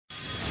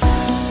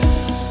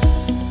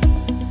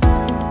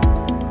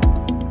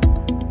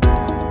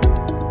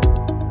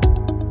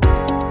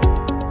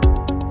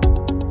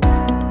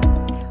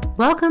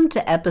Welcome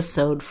to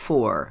episode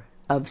 4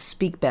 of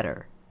Speak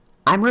Better.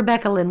 I'm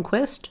Rebecca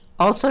Lindquist,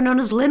 also known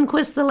as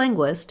Lindquist the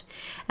Linguist,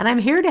 and I'm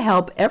here to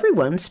help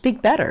everyone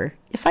speak better,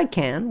 if I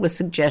can, with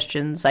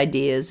suggestions,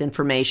 ideas,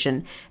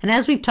 information, and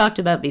as we've talked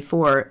about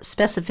before,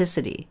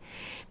 specificity.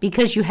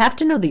 Because you have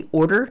to know the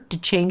order to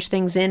change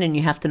things in, and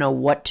you have to know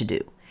what to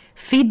do.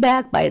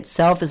 Feedback by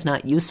itself is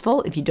not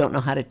useful if you don't know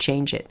how to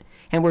change it.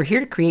 And we're here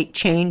to create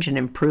change and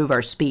improve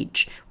our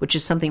speech, which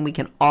is something we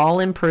can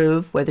all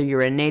improve, whether you're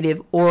a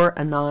native or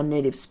a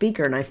non-native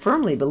speaker, and I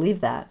firmly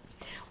believe that.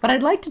 What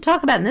I'd like to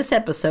talk about in this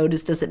episode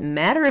is, does it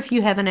matter if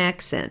you have an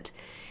accent?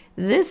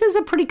 This is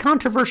a pretty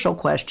controversial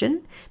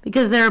question,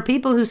 because there are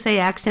people who say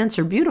accents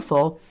are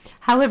beautiful.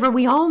 However,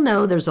 we all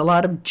know there's a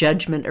lot of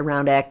judgment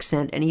around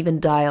accent and even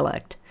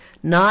dialect.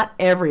 Not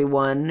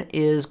everyone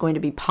is going to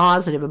be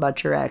positive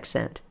about your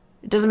accent.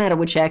 It doesn't matter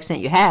which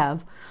accent you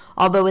have.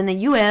 Although in the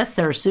U.S.,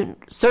 there are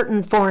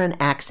certain foreign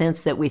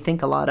accents that we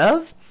think a lot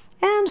of,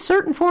 and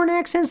certain foreign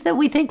accents that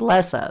we think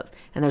less of,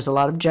 and there's a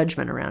lot of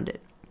judgment around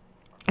it.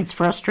 It's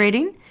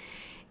frustrating,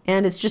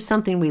 and it's just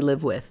something we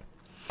live with.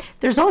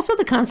 There's also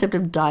the concept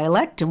of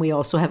dialect, and we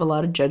also have a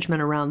lot of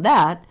judgment around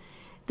that.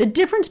 The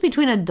difference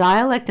between a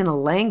dialect and a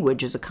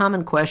language is a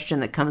common question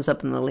that comes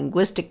up in the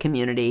linguistic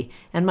community,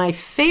 and my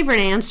favorite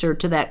answer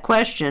to that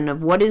question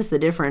of what is the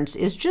difference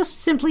is just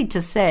simply to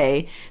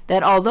say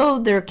that although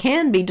there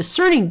can be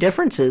discerning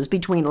differences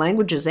between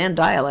languages and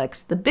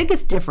dialects, the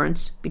biggest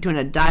difference between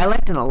a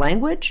dialect and a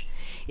language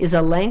is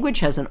a language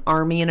has an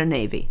army and a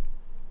navy.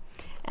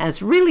 And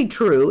it's really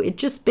true. It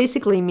just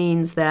basically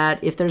means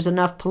that if there's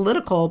enough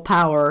political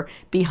power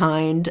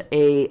behind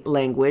a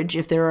language,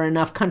 if there are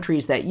enough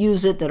countries that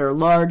use it that are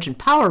large and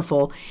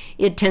powerful,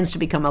 it tends to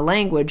become a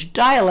language.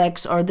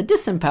 Dialects are the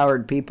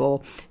disempowered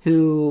people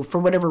who, for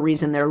whatever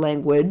reason, their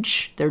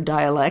language, their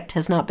dialect,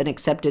 has not been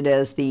accepted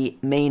as the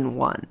main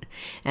one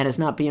and has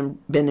not been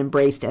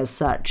embraced as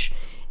such.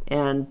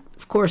 And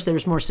of course,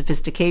 there's more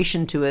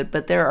sophistication to it,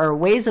 but there are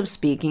ways of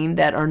speaking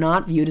that are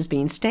not viewed as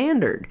being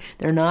standard.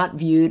 They're not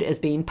viewed as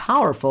being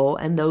powerful,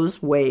 and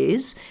those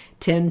ways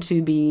tend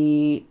to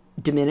be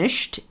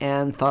diminished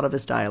and thought of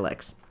as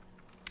dialects.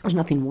 There's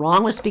nothing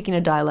wrong with speaking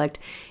a dialect.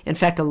 In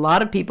fact, a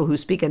lot of people who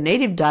speak a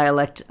native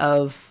dialect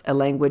of a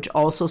language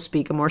also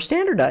speak a more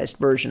standardized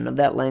version of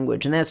that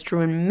language, and that's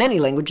true in many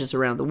languages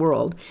around the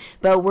world.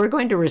 But we're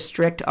going to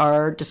restrict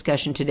our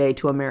discussion today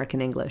to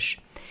American English.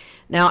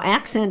 Now,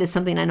 accent is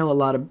something I know a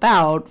lot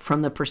about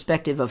from the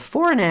perspective of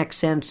foreign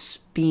accents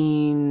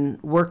being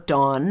worked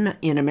on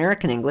in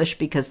American English,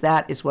 because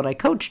that is what I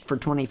coached for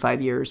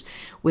 25 years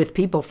with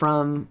people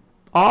from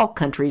all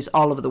countries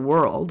all over the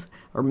world,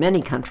 or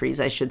many countries,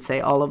 I should say,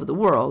 all over the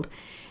world.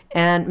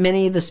 And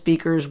many of the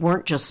speakers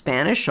weren't just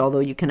Spanish, although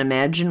you can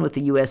imagine with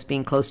the U.S.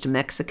 being close to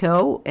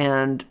Mexico,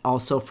 and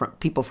also from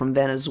people from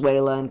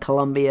Venezuela and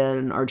Colombia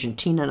and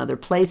Argentina and other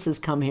places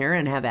come here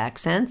and have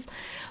accents,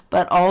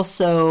 but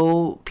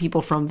also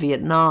people from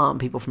Vietnam,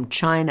 people from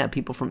China,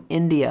 people from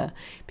India,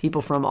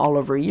 people from all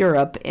over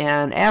Europe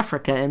and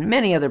Africa and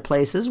many other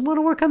places want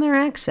to work on their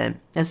accent,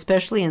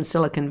 especially in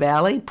Silicon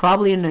Valley,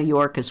 probably in New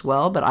York as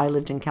well, but I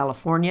lived in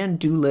California and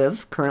do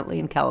live currently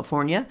in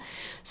California.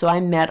 So I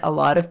met a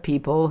lot of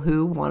people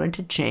who wanted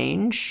to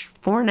change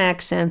foreign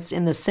accents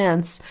in the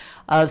sense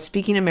of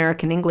speaking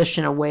American English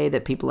in a way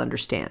that people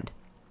understand.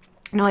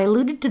 Now, I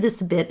alluded to this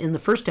a bit in the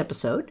first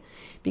episode,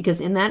 because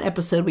in that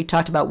episode we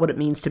talked about what it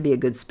means to be a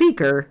good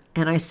speaker,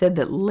 and I said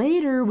that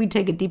later we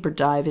take a deeper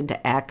dive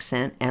into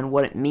accent and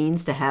what it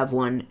means to have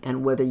one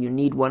and whether you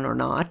need one or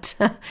not.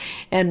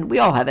 And we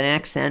all have an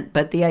accent,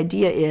 but the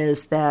idea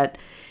is that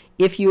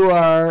if you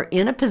are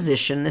in a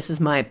position, this is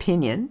my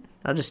opinion,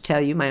 I'll just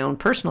tell you my own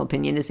personal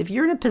opinion, is if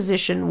you're in a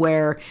position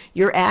where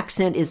your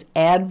accent is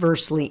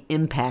adversely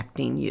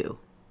impacting you,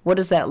 what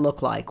does that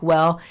look like?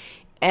 Well,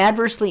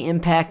 adversely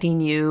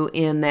impacting you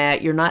in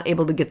that you're not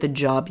able to get the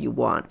job you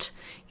want.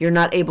 You're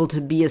not able to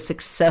be as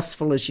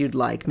successful as you'd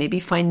like, maybe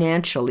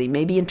financially,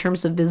 maybe in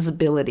terms of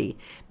visibility.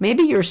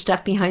 Maybe you're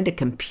stuck behind a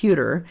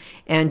computer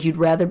and you'd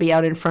rather be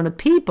out in front of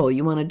people.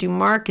 You want to do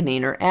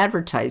marketing or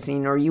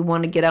advertising, or you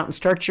want to get out and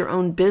start your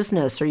own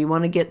business, or you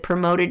want to get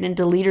promoted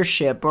into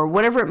leadership, or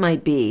whatever it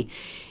might be.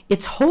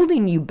 It's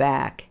holding you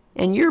back,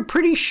 and you're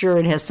pretty sure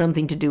it has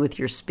something to do with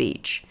your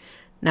speech.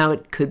 Now,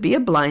 it could be a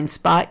blind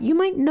spot. You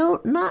might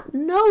not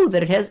know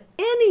that it has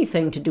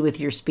anything to do with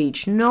your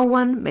speech. No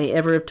one may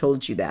ever have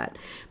told you that,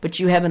 but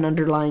you have an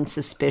underlying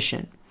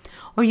suspicion.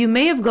 Or you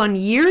may have gone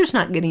years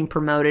not getting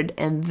promoted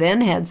and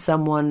then had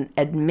someone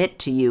admit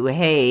to you,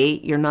 hey,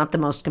 you're not the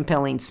most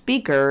compelling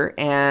speaker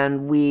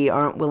and we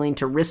aren't willing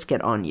to risk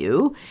it on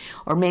you.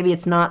 Or maybe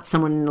it's not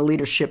someone in a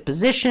leadership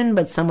position,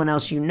 but someone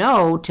else you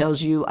know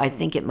tells you, I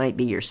think it might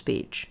be your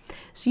speech.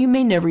 So you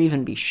may never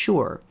even be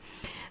sure.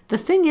 The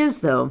thing is,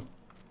 though,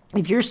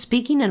 if you're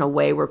speaking in a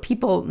way where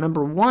people,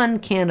 number one,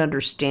 can't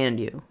understand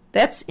you,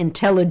 That's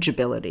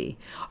intelligibility.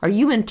 Are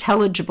you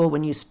intelligible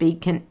when you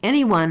speak? Can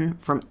anyone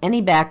from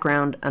any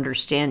background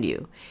understand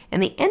you?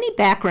 And the any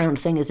background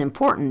thing is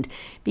important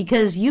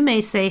because you may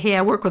say, hey,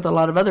 I work with a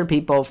lot of other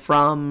people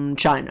from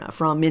China,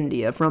 from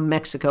India, from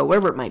Mexico,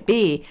 wherever it might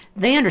be.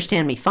 They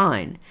understand me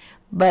fine.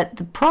 But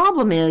the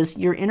problem is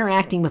you're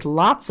interacting with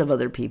lots of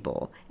other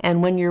people.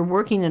 And when you're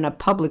working in a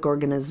public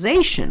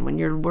organization, when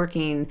you're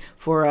working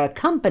for a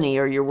company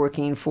or you're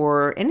working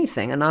for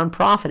anything, a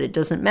nonprofit, it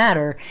doesn't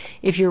matter.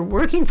 If you're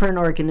working for an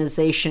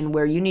organization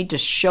where you need to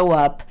show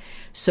up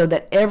so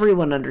that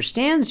everyone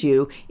understands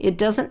you, it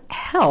doesn't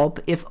help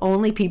if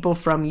only people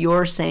from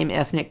your same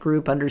ethnic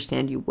group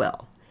understand you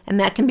well. And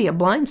that can be a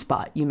blind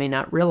spot. You may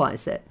not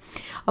realize it.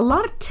 A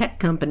lot of tech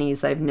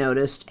companies, I've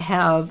noticed,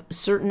 have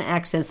certain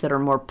accents that are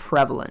more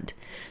prevalent.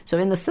 So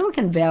in the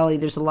Silicon Valley,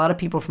 there's a lot of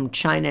people from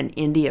China and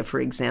India,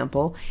 for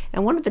example.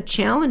 And one of the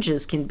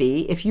challenges can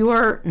be if you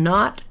are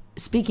not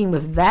speaking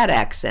with that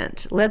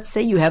accent, let's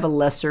say you have a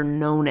lesser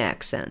known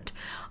accent.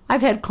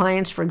 I've had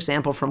clients, for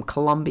example, from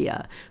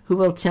Colombia who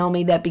will tell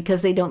me that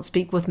because they don't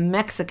speak with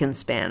Mexican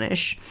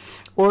Spanish,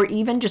 or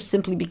even just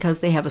simply because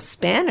they have a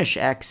Spanish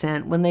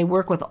accent, when they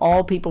work with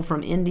all people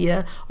from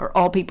India or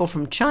all people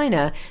from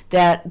China,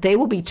 that they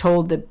will be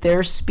told that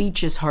their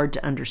speech is hard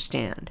to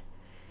understand.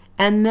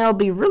 And they'll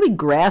be really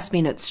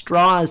grasping at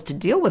straws to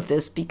deal with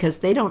this because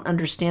they don't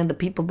understand the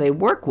people they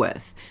work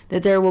with,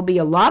 that there will be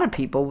a lot of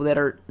people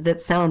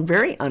that sound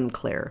very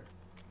unclear.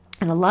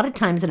 And a lot of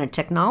times in a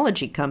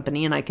technology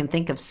company, and I can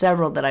think of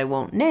several that I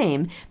won't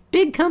name,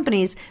 big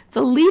companies,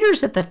 the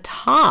leaders at the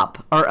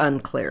top are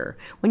unclear.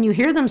 When you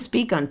hear them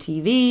speak on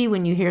TV,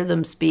 when you hear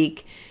them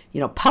speak,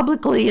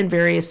 publicly in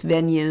various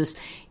venues,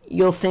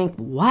 you'll think,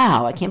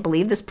 wow, I can't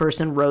believe this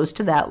person rose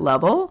to that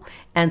level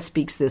and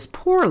speaks this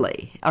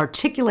poorly,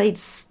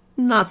 articulates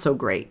not so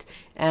great,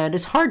 and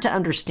is hard to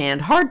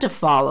understand, hard to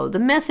follow. The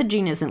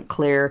messaging isn't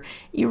clear.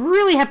 You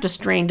really have to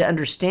strain to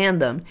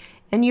understand them.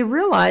 And you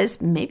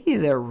realize maybe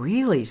they're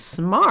really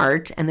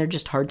smart and they're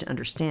just hard to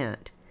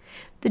understand.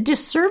 The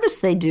disservice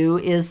they do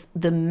is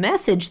the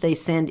message they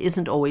send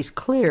isn't always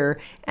clear,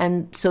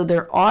 and so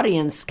their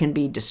audience can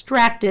be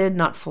distracted,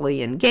 not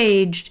fully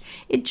engaged.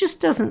 It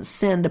just doesn't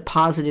send a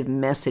positive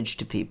message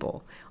to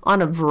people on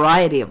a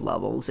variety of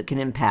levels. It can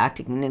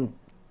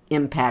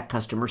impact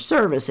customer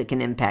service, it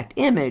can impact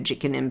image, it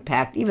can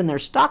impact even their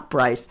stock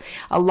price,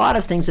 a lot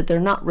of things that they're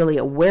not really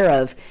aware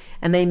of,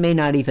 and they may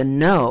not even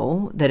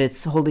know that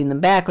it's holding them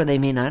back, or they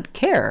may not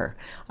care.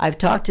 I've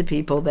talked to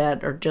people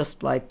that are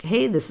just like,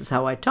 hey, this is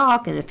how I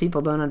talk, and if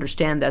people don't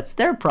understand, that's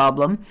their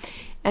problem.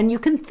 And you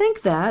can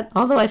think that,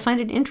 although I find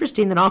it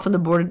interesting that often the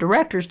board of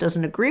directors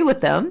doesn't agree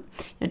with them.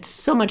 It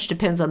so much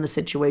depends on the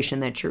situation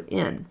that you're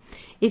in.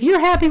 If you're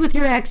happy with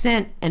your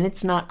accent and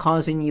it's not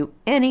causing you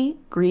any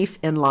grief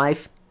in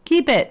life,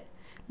 keep it.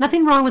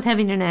 Nothing wrong with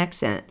having an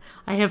accent.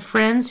 I have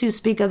friends who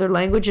speak other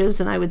languages,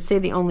 and I would say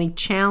the only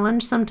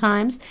challenge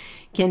sometimes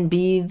can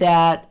be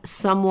that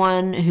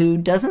someone who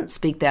doesn't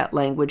speak that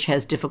language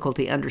has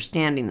difficulty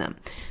understanding them.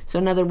 So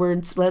in other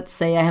words, let's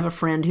say I have a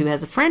friend who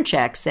has a French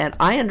accent.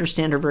 I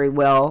understand her very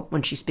well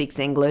when she speaks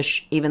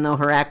English, even though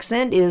her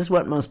accent is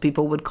what most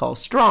people would call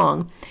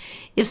strong.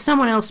 If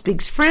someone else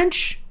speaks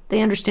French,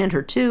 they understand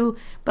her too,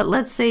 but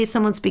let's say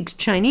someone speaks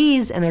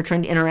Chinese and they're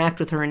trying to interact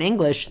with her in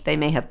English, they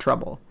may have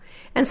trouble.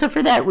 And so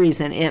for that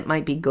reason, it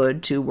might be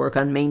good to work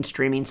on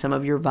mainstreaming some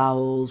of your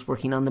vowels,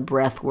 working on the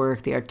breath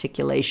work, the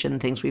articulation,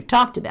 things we've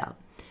talked about.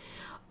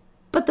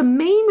 But the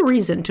main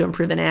reason to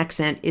improve an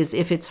accent is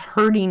if it's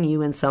hurting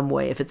you in some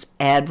way, if it's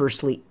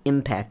adversely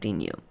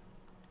impacting you.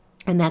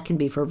 And that can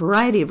be for a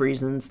variety of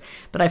reasons,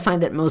 but I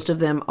find that most of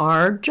them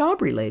are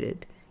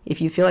job-related. If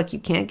you feel like you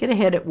can't get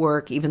ahead at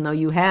work, even though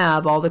you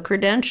have all the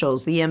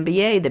credentials, the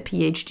MBA, the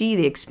PhD,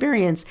 the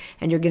experience,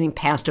 and you're getting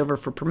passed over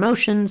for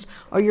promotions,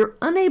 or you're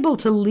unable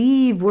to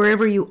leave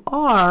wherever you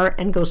are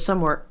and go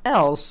somewhere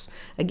else,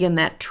 again,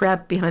 that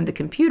trap behind the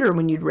computer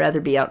when you'd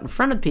rather be out in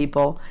front of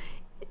people,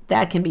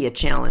 that can be a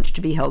challenge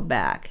to be held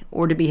back,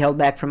 or to be held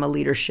back from a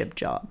leadership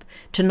job,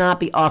 to not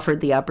be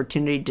offered the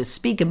opportunity to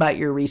speak about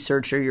your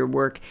research or your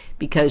work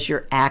because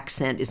your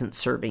accent isn't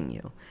serving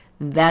you.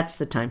 That's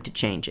the time to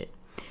change it.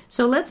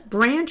 So let's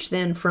branch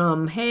then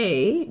from,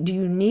 hey, do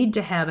you need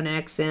to have an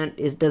accent?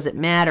 Does it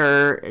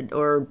matter,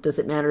 or does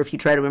it matter if you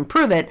try to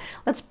improve it?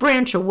 Let's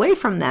branch away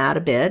from that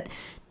a bit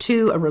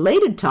to a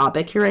related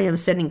topic. Here I am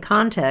setting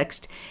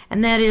context,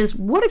 and that is,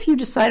 what if you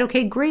decide,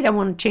 okay, great, I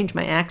want to change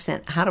my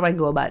accent. How do I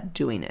go about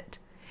doing it?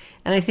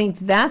 And I think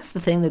that's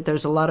the thing that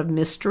there's a lot of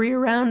mystery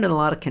around and a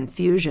lot of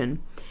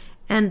confusion.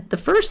 And the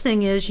first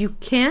thing is you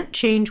can't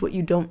change what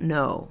you don't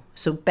know.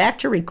 So back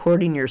to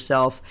recording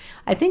yourself,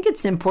 I think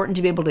it's important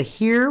to be able to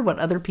hear what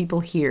other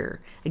people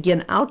hear.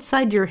 Again,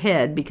 outside your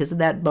head, because of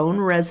that bone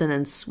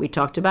resonance we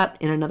talked about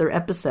in another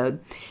episode.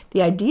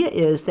 The idea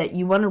is that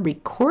you want to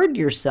record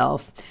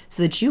yourself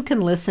so that you can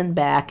listen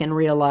back and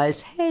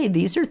realize, hey,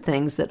 these are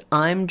things that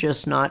I'm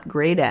just not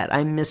great at.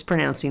 I'm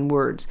mispronouncing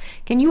words.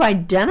 Can you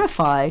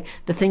identify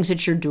the things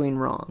that you're doing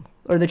wrong?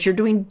 or that you're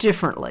doing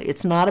differently.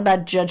 It's not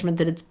about judgment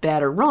that it's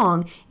bad or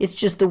wrong. It's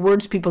just the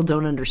words people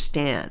don't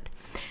understand.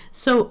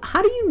 So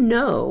how do you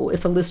know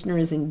if a listener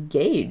is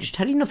engaged?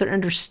 How do you know if they're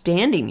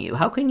understanding you?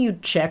 How can you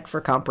check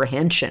for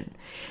comprehension?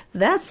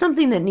 That's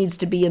something that needs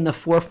to be in the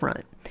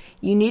forefront.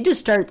 You need to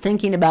start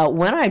thinking about,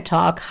 when I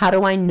talk, how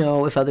do I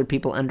know if other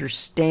people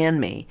understand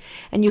me?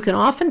 And you can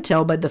often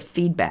tell by the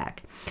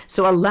feedback.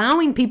 So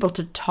allowing people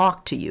to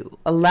talk to you,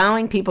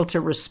 allowing people to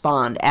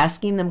respond,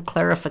 asking them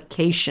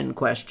clarification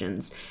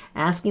questions,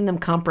 asking them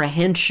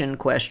comprehension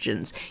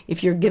questions.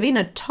 If you're giving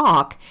a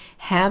talk,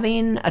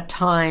 having a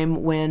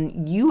time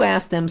when you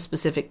ask them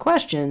specific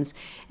questions,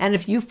 and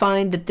if you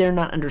find that they're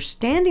not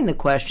understanding the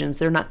questions,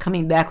 they're not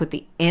coming back with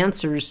the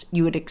answers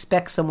you would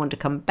expect someone to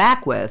come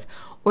back with,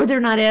 or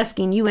they're not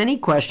asking you any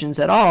questions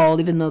at all,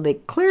 even though they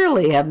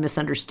clearly have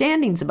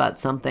misunderstandings about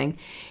something,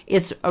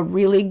 it's a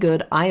really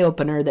good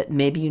eye-opener that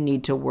maybe you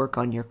need to work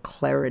on your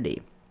clarity.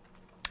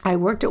 I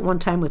worked at one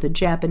time with a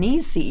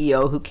Japanese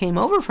CEO who came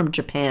over from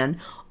Japan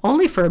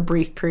only for a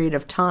brief period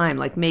of time,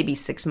 like maybe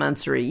 6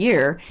 months or a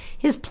year.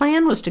 His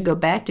plan was to go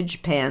back to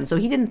Japan, so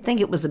he didn't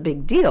think it was a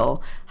big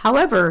deal.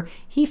 However,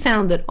 he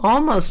found that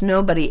almost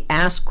nobody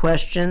asked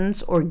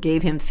questions or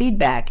gave him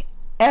feedback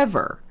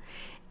ever.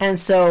 And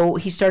so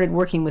he started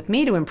working with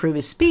me to improve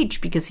his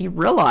speech because he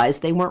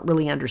realized they weren't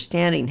really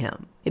understanding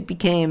him. It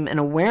became an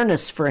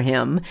awareness for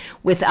him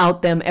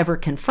without them ever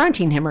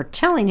confronting him or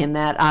telling him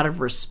that out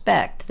of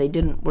respect. They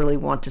didn't really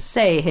want to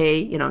say, hey,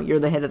 you're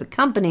the head of the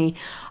company.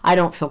 I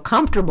don't feel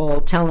comfortable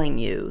telling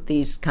you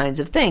these kinds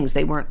of things.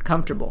 They weren't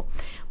comfortable.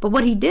 But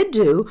what he did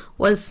do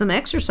was some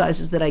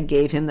exercises that I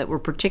gave him that were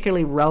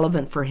particularly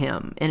relevant for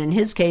him. And in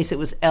his case, it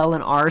was L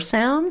and R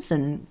sounds.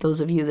 And those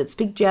of you that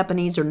speak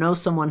Japanese or know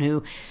someone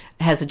who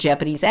has a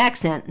Japanese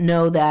accent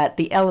know that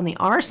the L and the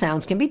R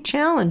sounds can be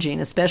challenging,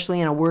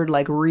 especially in a word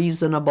like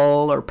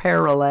reasonable or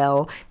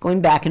parallel. Going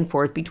back and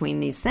forth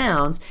between these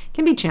sounds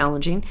can be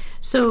challenging.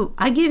 So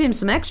I gave him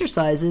some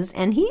exercises,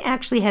 and he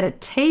actually had a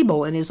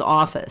table in his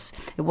office.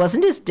 It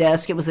wasn't his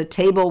desk. It was a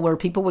table where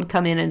people would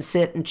come in and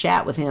sit and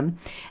chat with him.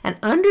 And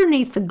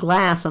underneath the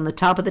glass on the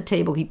top of the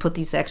table, he put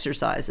these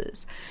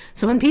exercises.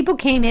 So when people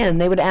came in,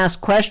 they would ask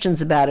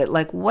questions about it,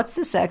 like, what's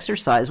this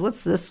exercise?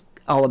 What's this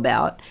all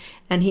about?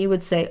 And he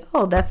would say,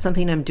 oh, that's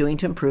something I'm doing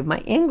to improve my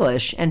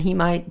English. And he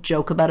might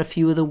joke about a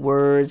few of the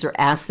words or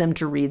ask them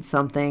to read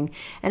something.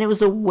 And it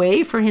was a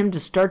way for him to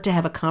start to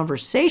have a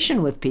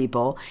conversation with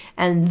people.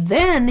 And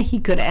then he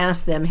could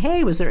ask them,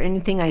 hey, was there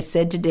anything I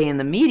said today in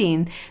the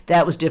meeting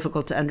that was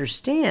difficult to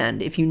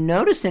understand? If you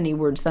notice any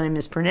words that I'm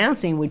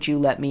mispronouncing, would you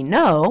let me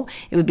know?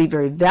 It would be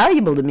very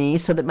valuable to me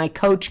so that my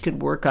coach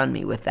could work on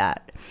me with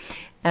that.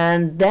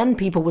 And then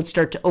people would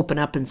start to open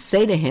up and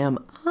say to him,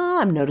 oh,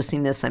 I'm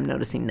noticing this, I'm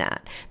noticing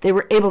that. They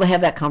were able to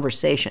have that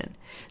conversation.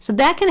 So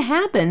that can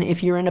happen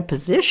if you're in a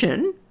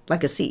position,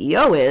 like a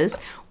CEO is,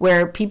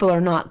 where people are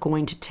not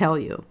going to tell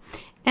you.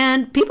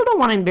 And people don't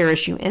want to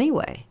embarrass you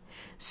anyway.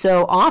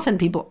 So often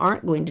people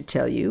aren't going to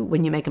tell you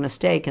when you make a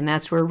mistake, and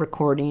that's where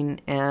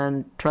recording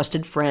and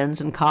trusted friends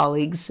and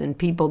colleagues and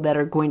people that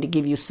are going to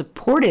give you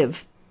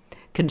supportive,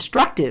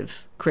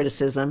 constructive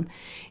criticism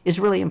is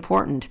really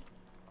important,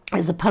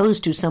 as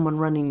opposed to someone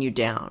running you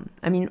down.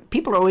 I mean,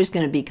 people are always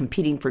going to be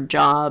competing for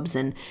jobs,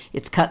 and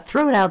it's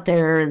cutthroat out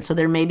there, and so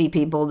there may be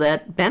people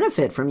that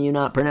benefit from you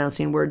not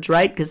pronouncing words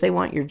right because they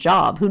want your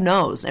job. Who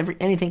knows?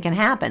 Anything can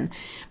happen.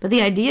 But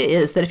the idea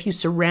is that if you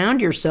surround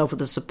yourself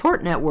with a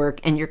support network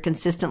and you're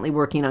consistently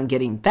working on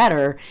getting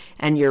better,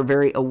 and you're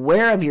very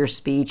aware of your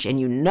speech, and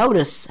you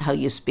notice how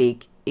you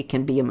speak, it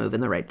can be a move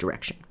in the right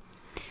direction.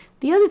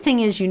 The other thing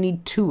is you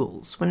need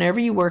tools. Whenever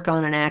you work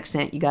on an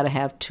accent, you got to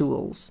have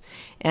tools.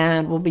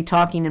 And we'll be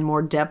talking in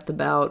more depth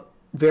about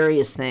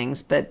various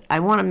things, but I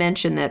want to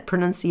mention that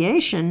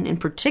pronunciation in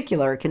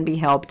particular can be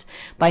helped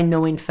by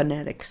knowing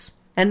phonetics.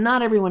 And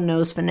not everyone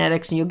knows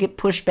phonetics, and you'll get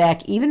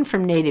pushback even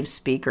from native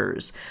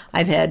speakers.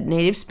 I've had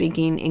native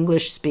speaking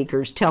English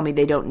speakers tell me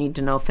they don't need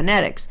to know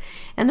phonetics.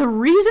 And the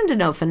reason to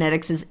know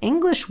phonetics is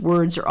English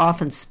words are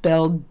often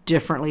spelled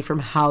differently from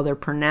how they're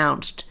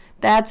pronounced.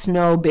 That's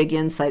no big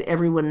insight.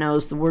 Everyone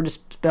knows the word is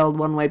spelled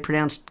one way,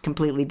 pronounced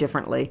completely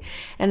differently.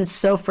 And it's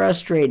so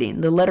frustrating.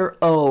 The letter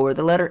O or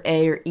the letter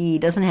A or E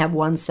doesn't have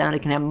one sound.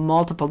 It can have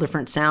multiple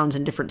different sounds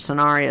in different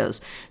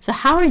scenarios. So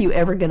how are you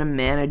ever going to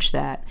manage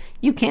that?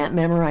 You can't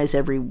memorize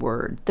every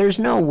word. There's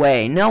no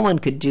way. No one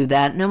could do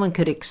that. No one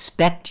could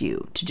expect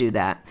you to do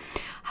that.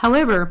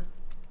 However,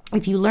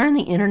 if you learn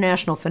the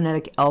International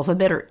Phonetic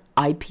Alphabet, or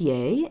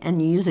IPA,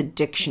 and you use a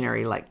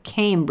dictionary like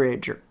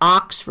Cambridge or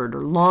Oxford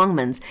or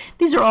Longman's,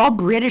 these are all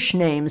British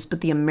names,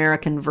 but the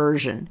American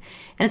version.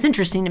 And it's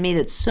interesting to me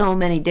that so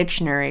many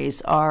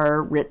dictionaries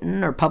are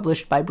written or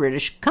published by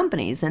British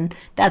companies, and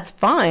that's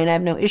fine. I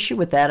have no issue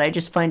with that. I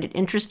just find it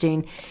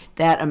interesting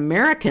that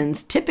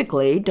Americans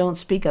typically don't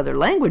speak other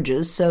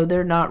languages, so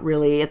they're not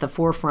really at the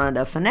forefront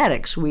of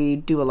phonetics. We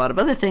do a lot of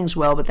other things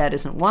well, but that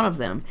isn't one of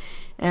them.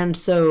 And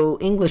so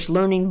English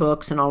learning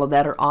books and all of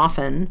that are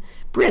often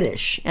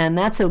British, and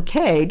that's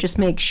okay. Just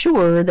make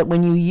sure that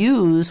when you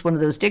use one of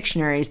those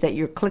dictionaries that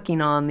you're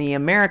clicking on the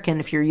American.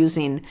 If you're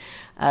using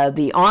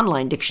the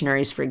online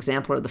dictionaries, for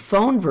example, or the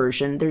phone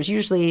version, there's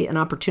usually an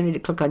opportunity to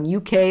click on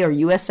UK or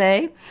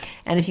USA.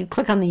 And if you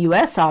click on the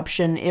US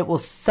option,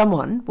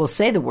 someone will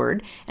say the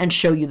word and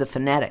show you the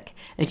phonetic.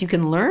 And if you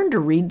can learn to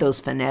read those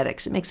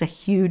phonetics, it makes a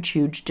huge,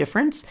 huge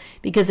difference,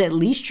 because at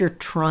least you're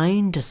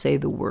trying to say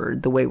the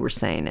word the way we're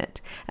saying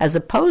it, as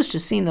opposed to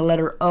seeing the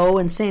letter O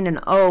and saying an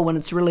O when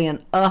it's really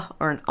an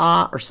or an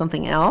ah or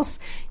something else.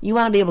 You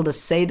want to be able to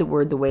say the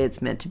word the way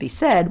it's meant to be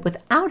said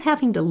without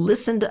having to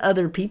listen to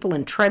other people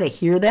and try to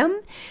hear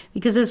them,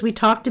 because as we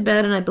talked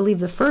about in, I believe,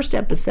 the first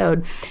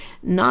episode,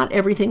 not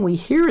everything we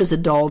hear as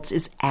adults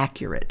is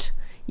accurate.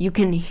 You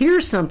can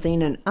hear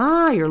something and,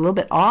 you're a little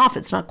bit off.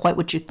 It's not quite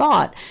what you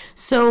thought.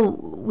 So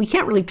we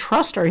can't really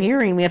trust our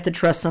hearing. We have to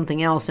trust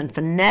something else, and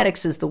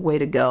phonetics is the way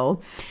to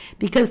go,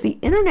 because the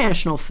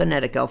International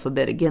Phonetic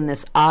Alphabet, again,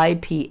 this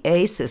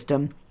IPA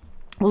system,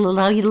 will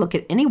allow you to look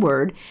at any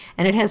word,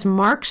 and it has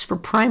marks for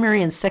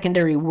primary and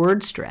secondary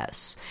word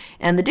stress.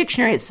 And the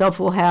dictionary itself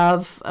will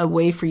have a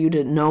way for you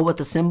to know what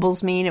the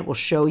symbols mean. It will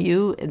show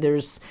you.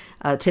 There's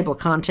a table of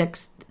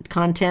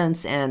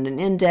contents and an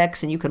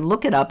index, and you can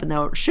look it up, and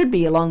there should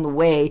be along the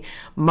way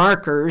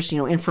markers,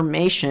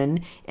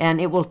 information,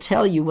 and it will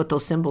tell you what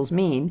those symbols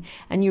mean.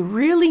 And you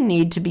really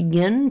need to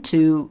begin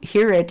to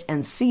hear it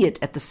and see it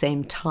at the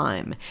same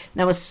time.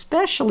 Now,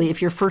 especially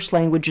if your first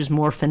language is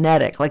more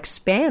phonetic, like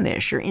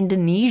Spanish or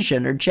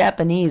Indonesian or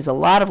Japanese, a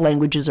lot of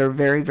languages are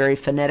very, very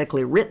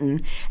phonetically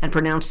written and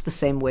pronounced the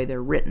same way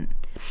they're written.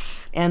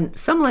 And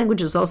some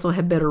languages also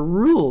have better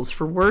rules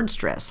for word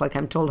stress, like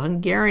I'm told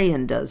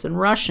Hungarian does and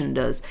Russian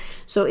does.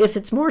 So if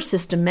it's more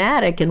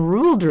systematic and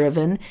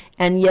rule-driven,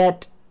 and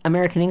yet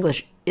American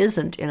English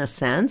isn't, in a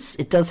sense,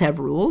 it does have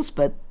rules,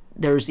 but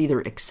there's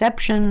either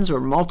exceptions or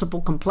multiple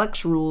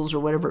complex rules or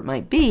whatever it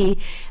might be,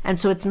 and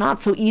so it's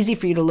not so easy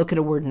for you to look at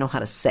a word and know how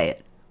to say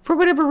it, for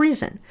whatever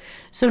reason.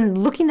 So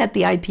looking at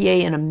the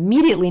IPA and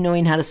immediately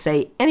knowing how to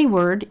say any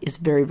word is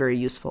very, very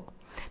useful.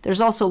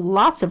 There's also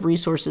lots of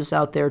resources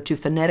out there to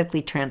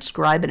phonetically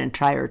transcribe an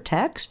entire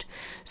text.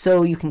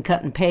 So you can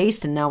cut and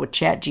paste, and now with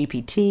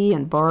ChatGPT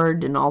and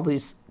Bard and all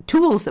these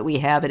tools that we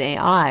have in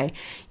AI,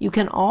 you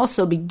can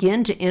also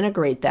begin to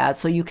integrate that.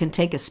 So you can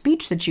take a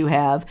speech that you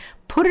have,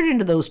 put it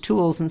into those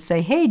tools and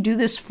say, hey, do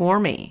this for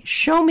me.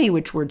 Show me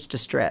which words to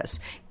stress.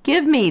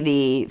 Give me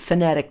the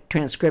phonetic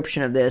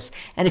transcription of this.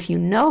 And if you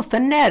know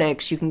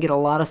phonetics, you can get a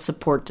lot of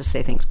support to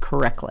say things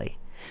correctly.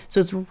 So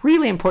it's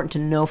really important to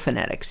know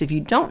phonetics. If you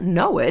don't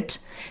know it,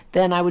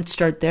 then I would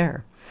start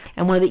there.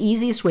 And one of the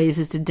easiest ways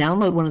is to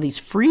download one of these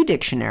free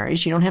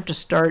dictionaries. You don't have to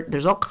start.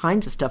 There's all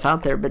kinds of stuff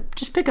out there, but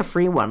just pick a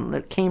free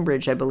one.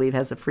 Cambridge, I believe,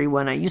 has a free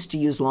one. I used to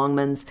use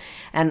Longman's,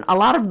 and a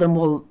lot of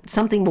them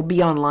something will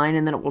be online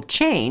and then it will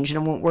change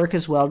and it won't work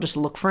as well. Just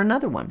look for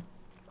another one.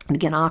 And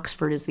again,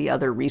 Oxford is the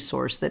other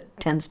resource that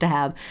tends to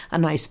have a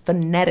nice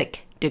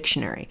phonetic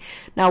dictionary.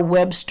 Now,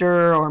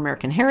 Webster or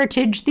American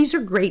Heritage, these are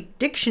great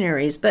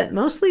dictionaries, but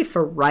mostly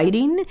for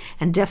writing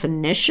and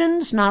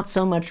definitions, not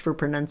so much for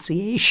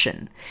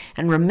pronunciation.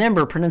 And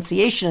remember,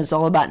 pronunciation is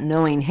all about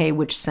knowing, hey,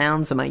 which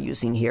sounds am I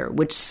using here?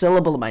 Which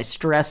syllable am I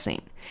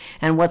stressing?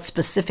 And what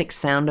specific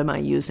sound am I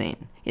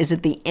using? Is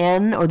it the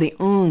N or the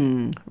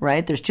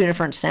right? There's two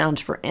different sounds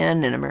for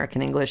N in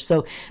American English.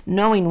 So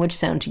knowing which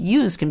sound to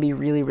use can be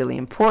really, really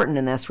important,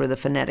 and that's where the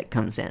phonetic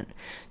comes in.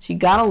 So you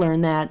got to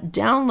learn that.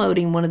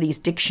 Downloading one of these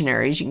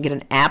dictionaries, you can get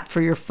an app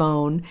for your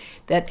phone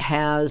that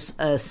has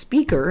a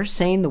speaker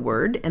saying the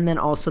word and then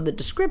also the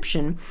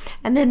description,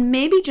 and then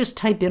maybe just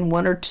type in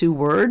one or two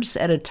words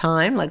at a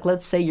time. Like,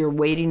 let's say you're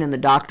waiting in the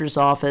doctor's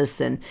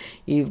office and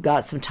you've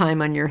got some time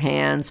on your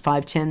hands,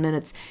 5-10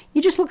 minutes.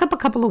 You just look up a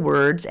couple of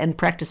words and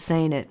practice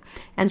saying it,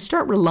 and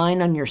start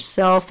relying on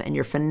yourself and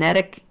your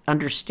phonetic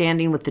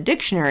understanding with the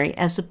dictionary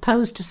as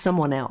opposed to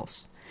someone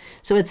else.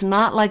 So it's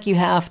not like you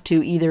have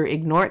to either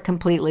ignore it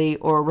completely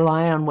or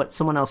rely on what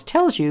someone else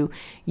tells you.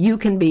 You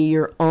can be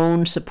your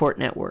own support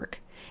network.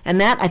 And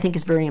that, I think,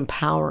 is very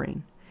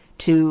empowering,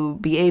 to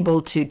be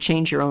able to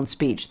change your own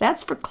speech.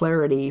 That's for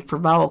clarity, for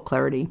vowel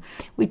clarity.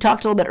 We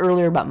talked a little bit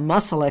earlier about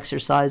muscle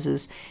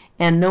exercises,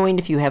 and knowing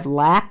if you have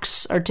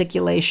lax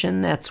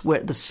articulation, that's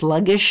where the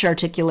sluggish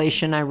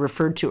articulation I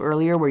referred to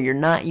earlier, where you're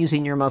not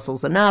using your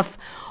muscles enough,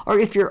 or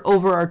if you're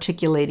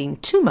over-articulating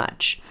too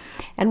much.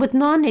 And with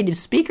non-native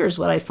speakers,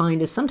 what I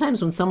find is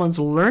sometimes when someone's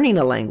learning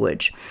a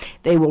language,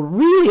 they will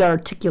really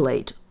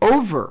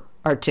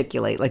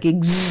over-articulate, like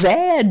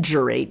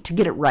exaggerate to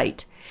get it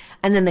right.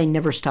 And then they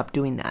never stop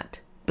doing that.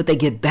 But they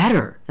get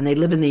better, and they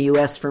live in the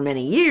U.S. for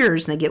many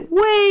years, and they get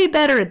way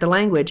better at the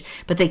language,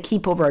 but they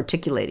keep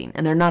over-articulating,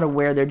 and they're not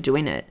aware they're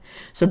doing it.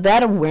 So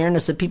that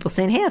awareness of people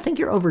saying, hey, I think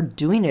you're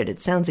overdoing it,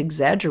 it sounds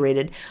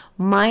exaggerated,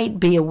 might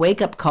be a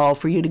wake-up call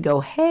for you to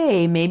go,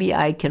 hey, maybe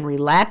I can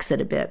relax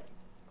it a bit.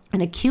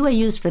 And a cue I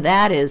use for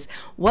that is,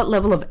 what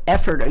level of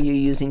effort are you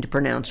using to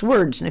pronounce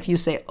words? And if you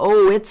say,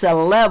 oh, it's a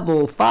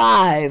level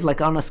 5,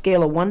 like on a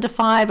scale of 1 to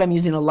 5, I'm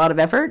using a lot of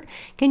effort,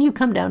 can you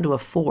come down to a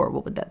 4?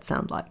 What would that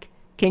sound like?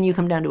 Can you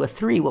come down to a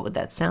 3? What would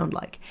that sound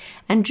like?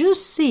 And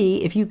just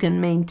see if you can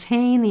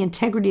maintain the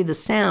integrity of the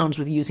sounds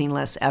with using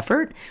less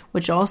effort,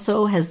 which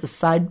also has the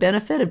side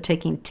benefit of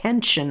taking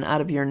tension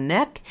out of your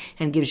neck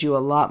and gives you a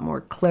lot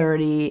more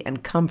clarity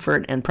and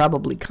comfort and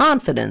probably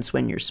confidence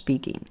when you're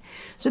speaking.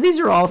 So these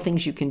are all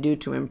things you can do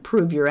to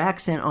improve your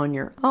accent on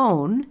your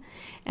own,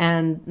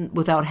 and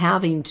without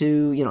having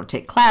to,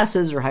 take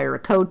classes or hire a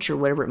coach or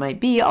whatever it might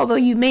be, although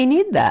you may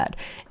need that.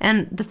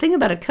 And the thing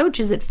about a coach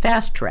is it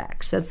fast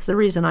tracks. That's the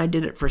reason I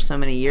did it for so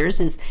many years,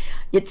 is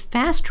it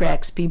fast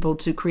tracks people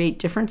to create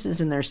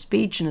differences in their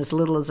speech in as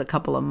little as a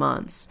couple of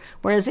months.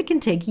 Whereas it can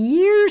take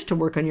years to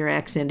work on your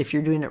accent if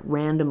you're doing it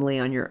randomly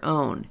on your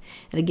own.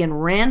 And again,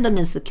 random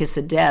is the kiss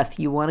of death.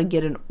 You want to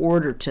get an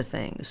order to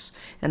things.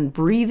 And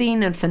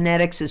breathing and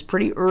phonetics is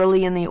pretty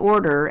early in the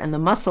order, and the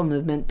muscle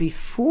movement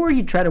before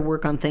you try to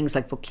work on things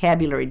like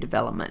vocabulary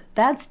development.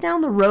 That's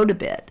down the road a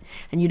bit,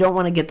 and you don't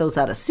want to get those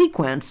out of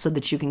sequence so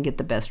that you can get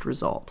the best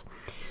result.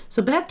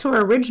 So back to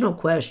our original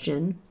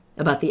question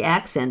about the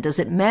accent. Does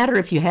it matter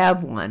if you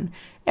have one?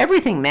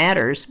 Everything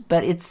matters,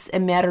 but it's a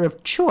matter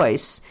of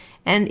choice.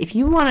 And if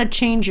you want to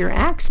change your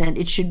accent,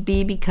 it should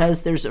be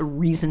because there's a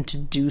reason to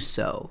do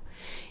so.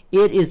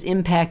 It is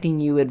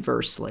impacting you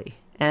adversely.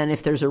 And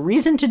if there's a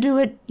reason to do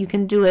it, you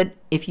can do it.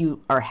 If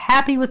you are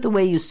happy with the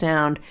way you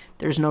sound,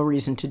 there's no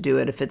reason to do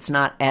it if it's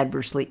not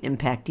adversely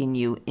impacting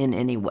you in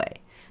any way.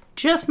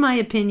 Just my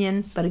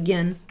opinion, but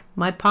again,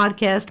 my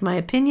podcast, my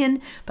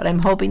opinion, but I'm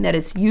hoping that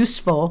it's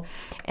useful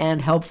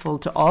and helpful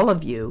to all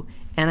of you.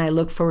 And I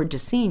look forward to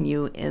seeing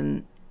you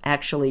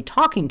actually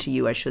talking to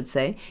you, I should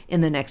say, in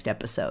the next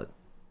episode.